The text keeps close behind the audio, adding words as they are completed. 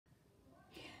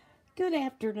Good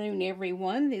afternoon,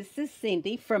 everyone. This is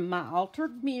Cindy from My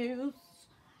Altered Muse.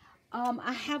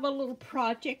 I have a little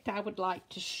project I would like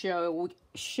to show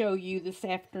you this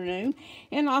afternoon,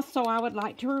 and also I would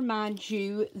like to remind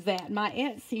you that my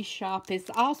Etsy shop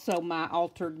is also My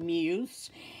Altered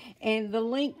Muse, and the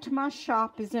link to my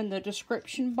shop is in the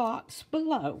description box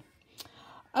below.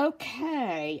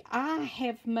 Okay, I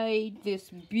have made this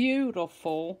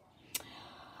beautiful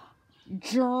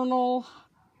journal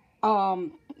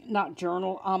not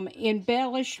journal,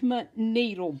 embellishment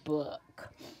needle book.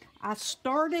 I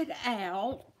started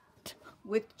out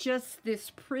with just this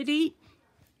pretty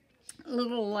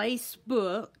little lace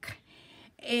book,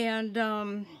 and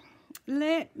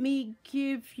let me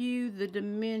give you the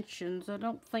dimensions. I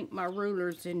don't think my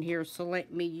ruler's in here, so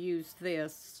let me use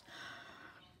this.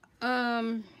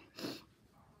 It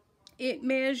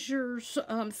measures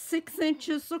 6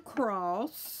 inches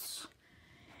across,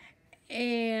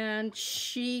 and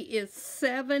she is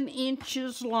 7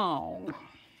 inches long.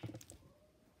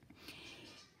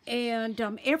 And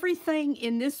everything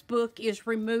in this book is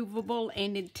removable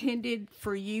and intended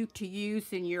for you to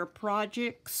use in your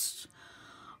projects.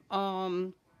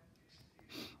 I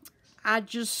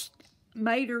just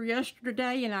made her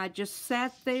yesterday, and I just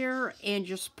sat there and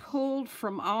just pulled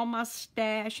from all my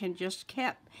stash and just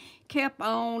kept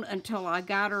on until I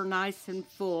got her nice and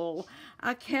full.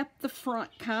 I kept the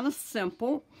front kind of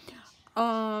simple.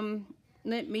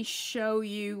 Let me show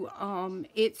you.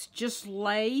 It's just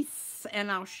lace, and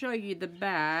I'll show you the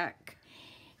back.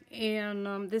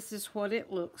 And this is what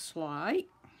it looks like.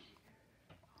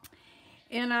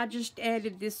 And I just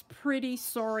added this pretty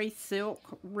sari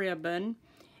silk ribbon,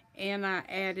 and I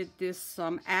added this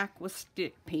aqua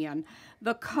stick pin.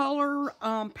 The color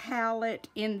palette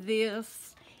in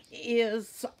this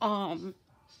is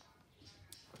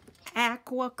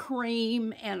aqua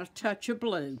cream and a touch of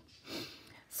blue.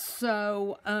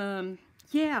 So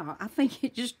yeah, I think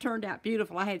it just turned out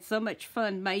beautiful. I had so much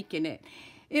fun making it.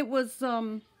 It was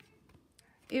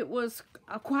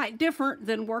quite different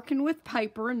than working with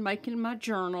paper and making my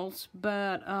journals,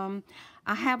 but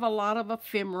I have a lot of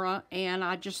ephemera, and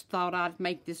I just thought I'd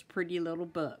make this pretty little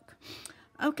book.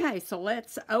 Okay, so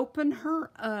let's open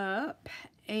her up,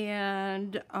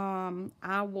 and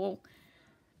I will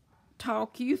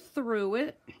talk you through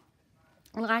it.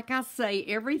 Like I say,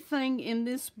 everything in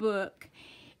this book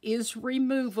is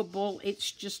removable.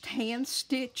 It's just hand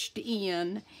stitched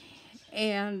in,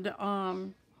 and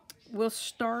we'll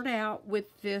start out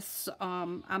with this.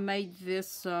 I made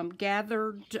this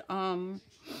gathered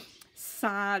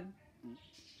side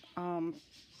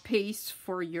piece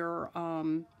for your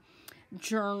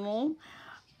journal,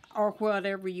 or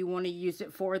whatever you want to use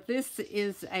it for. This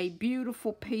is a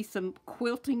beautiful piece of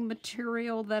quilting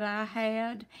material that I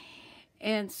had,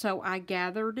 and so I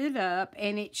gathered it up,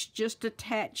 and it's just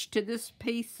attached to this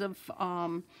piece of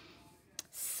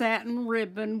satin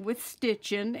ribbon with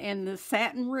stitching, and the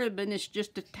satin ribbon is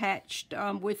just attached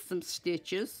with some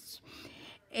stitches.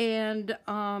 And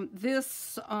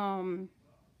this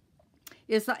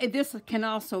can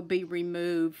also be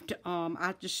removed.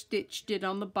 I just stitched it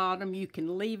on the bottom. You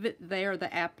can leave it there,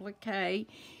 the applique.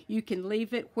 You can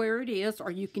leave it where it is, or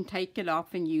you can take it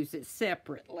off and use it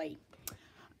separately.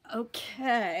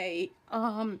 Okay,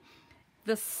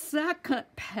 the second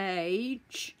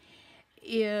page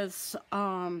is,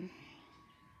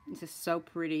 this is so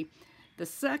pretty. The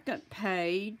second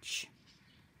page,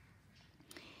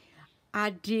 I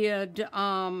did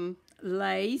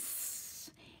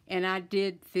lace, and I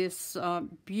did this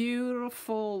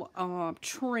beautiful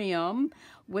trim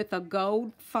with a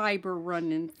gold fiber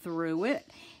running through it,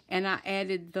 and I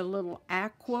added the little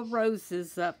aqua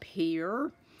roses up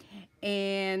here.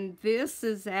 And this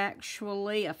is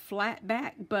actually a flat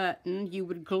back button. You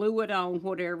would glue it on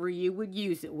whatever you would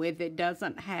use it with. It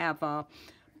doesn't have a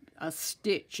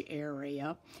stitch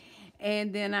area.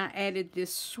 And then I added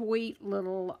this sweet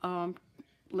little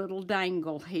little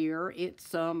dangle here.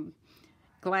 It's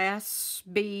glass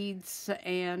beads,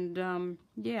 and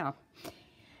yeah.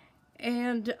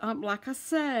 And like I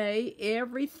say,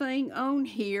 everything on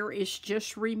here is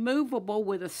just removable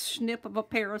with a snip of a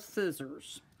pair of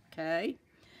scissors. Okay,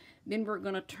 then we're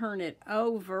going to turn it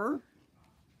over,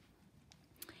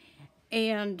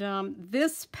 and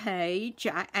this page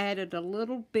I added a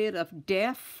little bit of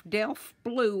Delft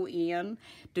blue in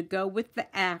to go with the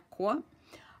aqua,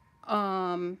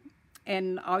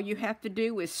 and all you have to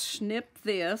do is snip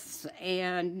this,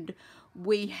 and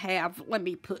we have, let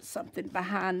me put something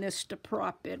behind this to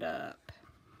prop it up.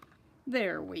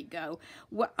 There we go.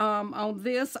 On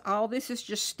this, all this is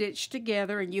just stitched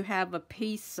together, and you have a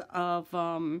piece of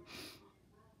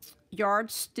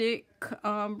yardstick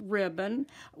ribbon.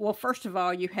 Well, first of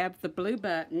all, you have the blue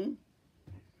button.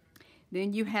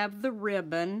 Then you have the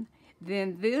ribbon.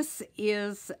 Then this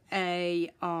is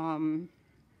a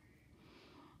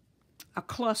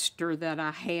cluster that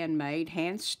I handmade,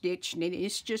 hand-stitched, and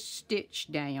it's just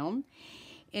stitched down.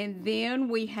 And then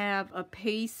we have a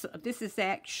piece, this is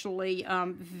actually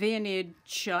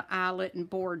vintage eyelet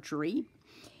embroidery.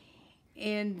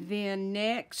 And then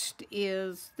next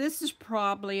is, this is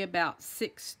probably about about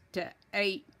 6 to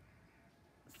 8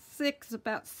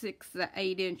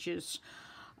 inches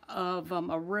of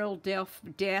a real Delft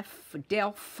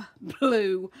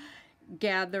blue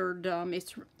gathered,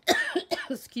 it's,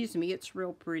 excuse me, it's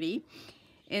real pretty.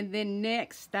 And then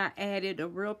next I added a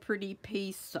real pretty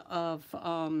piece of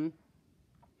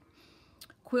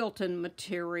quilting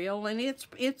material, and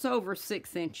it's over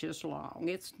 6 inches long.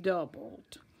 It's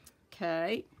doubled.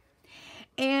 Okay.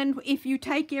 And if you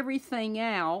take everything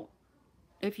out,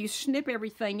 if you snip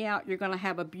everything out, you're going to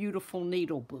have a beautiful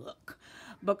needle book,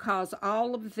 because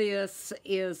all of this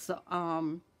is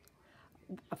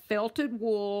felted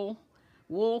wool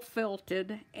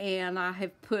felted, and I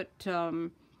have put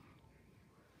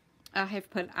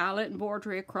eyelet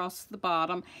embroidery across the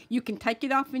bottom. You can take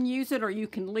it off and use it, or you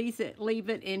can leave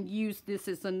it and use this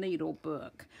as a needle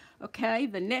book. Okay,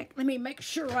 the neck, let me make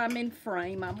sure I'm in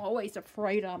frame. I'm always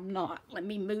afraid I'm not. Let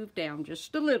me move down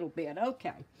just a little bit.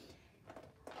 Okay.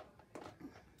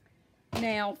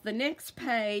 Now, the next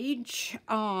page,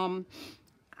 I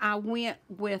went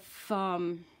with,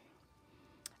 I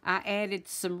added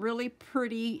some really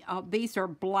pretty, these are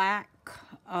black,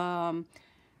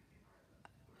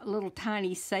 little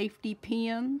tiny safety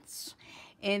pins.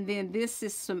 And then this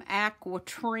is some aqua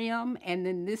trim, and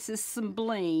then this is some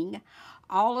bling.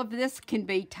 All of this can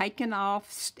be taken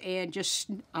off, and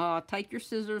just take your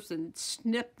scissors and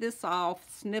snip this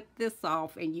off,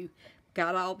 and you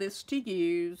got all this to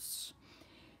use.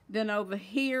 Then over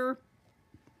here,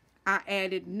 I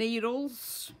added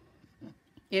needles,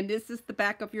 and this is the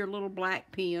back of your little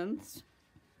black pins.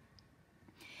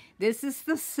 This is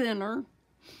the center,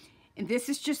 and this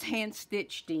is just hand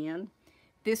stitched in.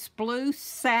 This blue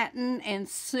satin and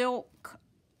silk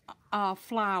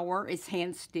flower is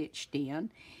hand stitched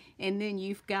in. And then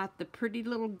you've got the pretty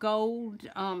little gold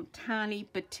tiny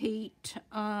petite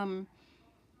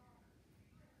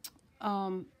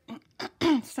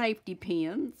safety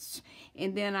pins.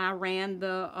 And then I ran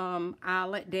the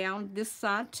eyelet down this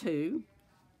side too.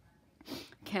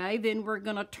 Okay, then we're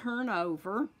going to turn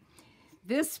over.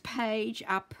 This page,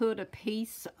 I put a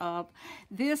piece of,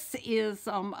 this is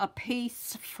a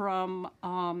piece from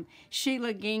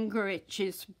Sheila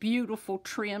Gingrich's beautiful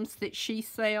trims that she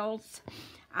sells.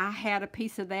 I had a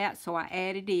piece of that, so I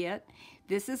added it.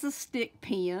 This is a stick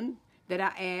pin that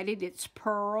I added. It's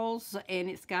pearls, and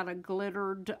it's got a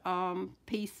glittered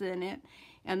piece in it,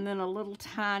 and then a little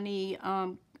tiny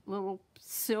little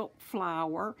silk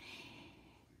flower.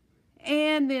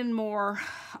 And then more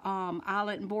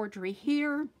eyelet embroidery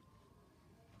here.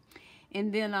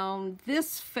 And then on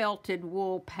this felted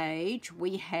wool page,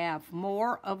 we have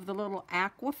more of the little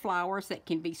aqua flowers that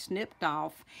can be snipped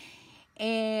off.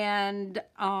 And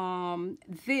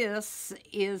this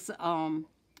is an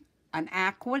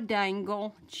aqua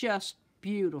dangle, just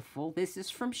beautiful. This is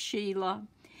from Sheila.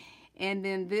 And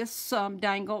then this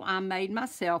dangle I made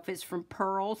myself. It's from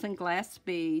pearls and glass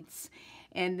beads.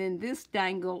 And then this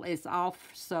dangle is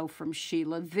also from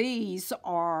Sheila. These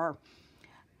are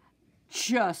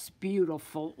just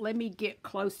beautiful. Let me get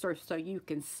closer so you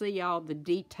can see all the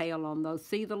detail on those.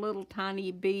 See the little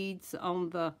tiny beads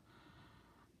on the,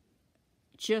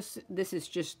 this is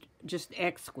just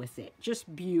exquisite,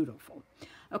 just beautiful.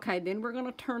 Okay, then we're going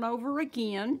to turn over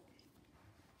again.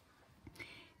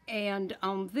 And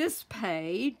on this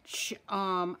page,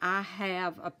 I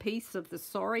have a piece of the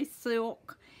sari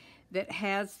silk that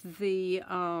has the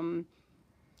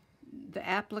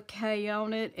applique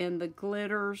on it and the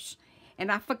glitters.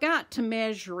 And I forgot to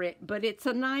measure it, but it's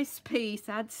a nice piece.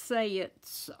 I'd say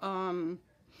it's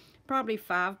probably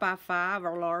 5 by 5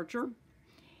 or larger.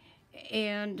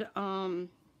 And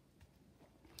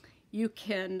you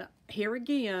can, here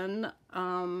again,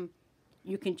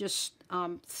 you can just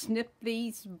snip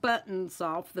these buttons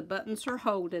off. The buttons are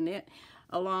holding it,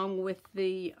 along with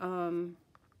the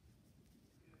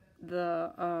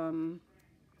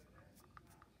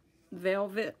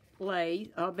velvet lace,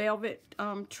 velvet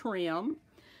trim.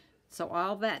 So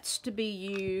all that's to be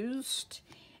used.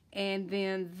 And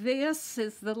then this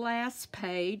is the last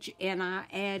page, and I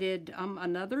added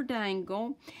another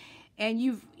dangle, And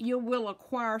you will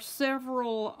acquire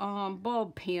several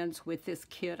bulb pens with this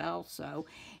kit also.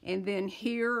 And then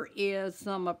here is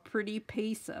a pretty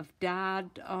piece of dyed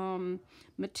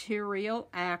material,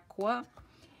 aqua.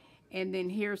 And then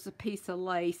here's a piece of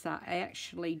lace. I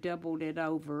actually doubled it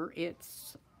over.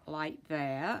 It's like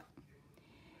that.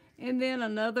 And then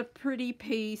another pretty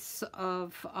piece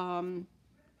of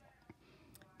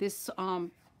this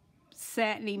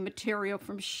satiny material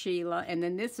from Sheila, and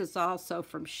then this is also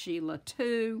from Sheila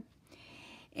too.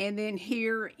 And then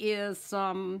here is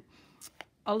a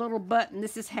little button.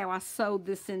 This is how I sewed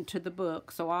this into the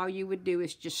book. So all you would do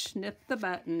is just snip the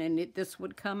button and this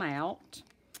would come out.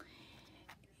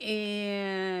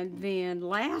 And then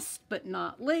last but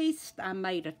not least, I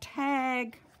made a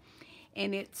tag,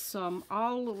 and it's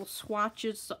all little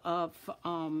swatches of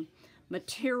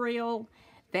material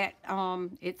that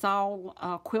it's all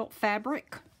quilt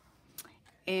fabric,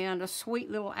 and a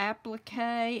sweet little applique,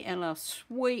 and a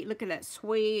sweet, look at that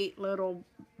sweet little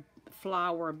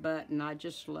flower button. I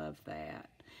just love that.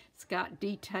 It's got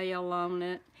detail on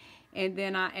it. And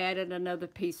then I added another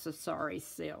piece of sari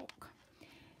silk.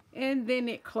 And then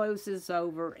it closes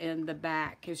over in the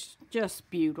back. It's just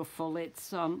beautiful.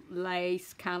 It's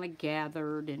lace kind of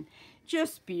gathered and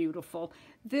just beautiful.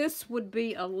 This would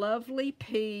be a lovely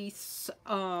piece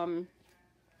to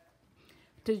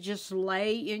just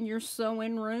lay in your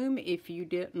sewing room if you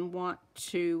didn't want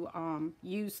to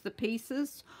use the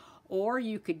pieces. Or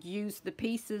you could use the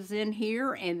pieces in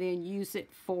here and then use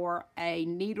it for a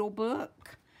needle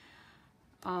book.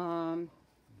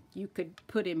 You could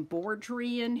put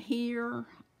embroidery in here,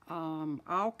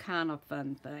 all kind of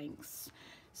fun things.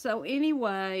 So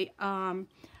anyway,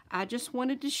 I just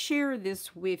wanted to share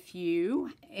this with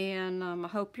you, and I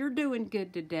hope you're doing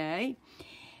good today.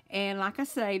 And like I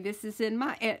say, this is in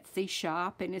my Etsy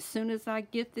shop, and as soon as I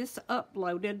get this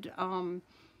uploaded,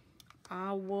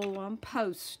 I will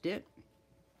post it.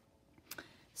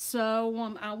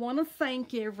 So I want to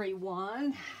thank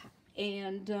everyone,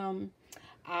 and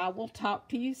I will talk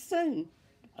to you soon.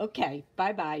 Okay,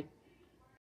 bye-bye.